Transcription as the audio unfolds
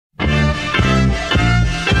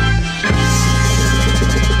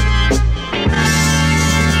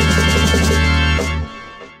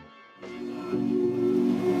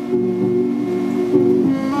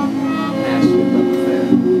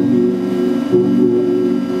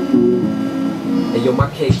Hey yo,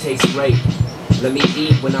 my cake tastes great. Let me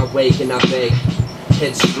eat when I wake and I bake.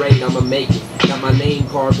 Head straight, I'ma make it. Got my name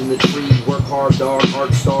carved in the tree. Work hard, dog,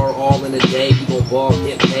 art star, all in a day. We gon' ball,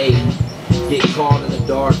 get paid. Get caught in the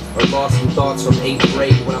dark or lost in thoughts from 8th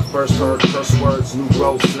grade when I first heard curse words, new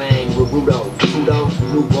growth slang,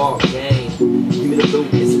 Naruto, new ball game. Give me the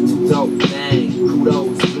loot, it's a too dope thing.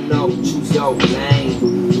 Kudos, choose your lane.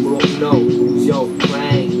 Numero uno, use your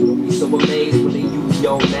brain. Don't be so amazed when they use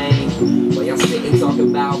your name. While y'all sitting talking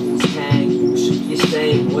about who's king, you should be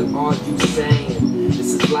ashamed. What are you saying?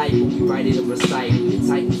 This is life when we write it and recite. We get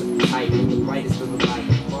titans of the type, and the brightest of the light.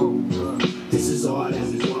 This is all that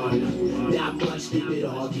we want. Not much, give it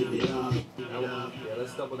all, give it up. Yeah,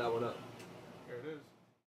 let's double that one up. Here it is.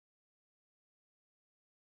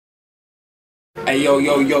 Hey,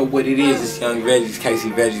 yo, what it is, it's Young Veggies, Casey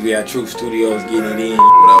Veggies, we at Truth Studios getting it in.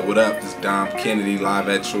 What up, this is Dom Kennedy live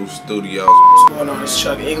at Truth Studios. What's going on, it's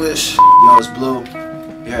Chuck English. Yo, it's Blue.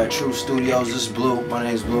 Here at Truth Studios, this is Blue. My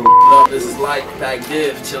name's Blue. What up, this is Light, Pack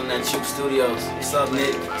Div, chilling at Truth Studios. What's up,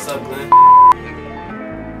 Nick? What's up, Glenn?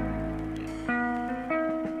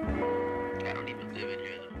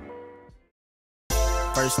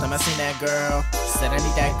 First time I seen that girl, said I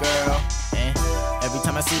need that girl. And every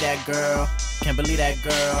time I see that girl, can't believe that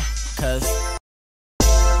girl. Cause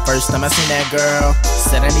first time I seen that girl,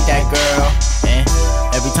 said I need that girl. And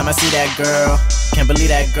every time I see that girl, can't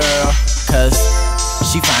believe that girl. Cause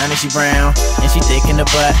she fine and she brown, and she thick in the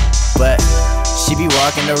butt. But she be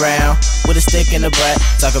walking around with a stick in the butt.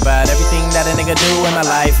 Talk about everything that a nigga do in my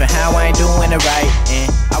life and how I ain't doing it right.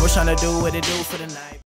 And I was tryna do what it do for the night.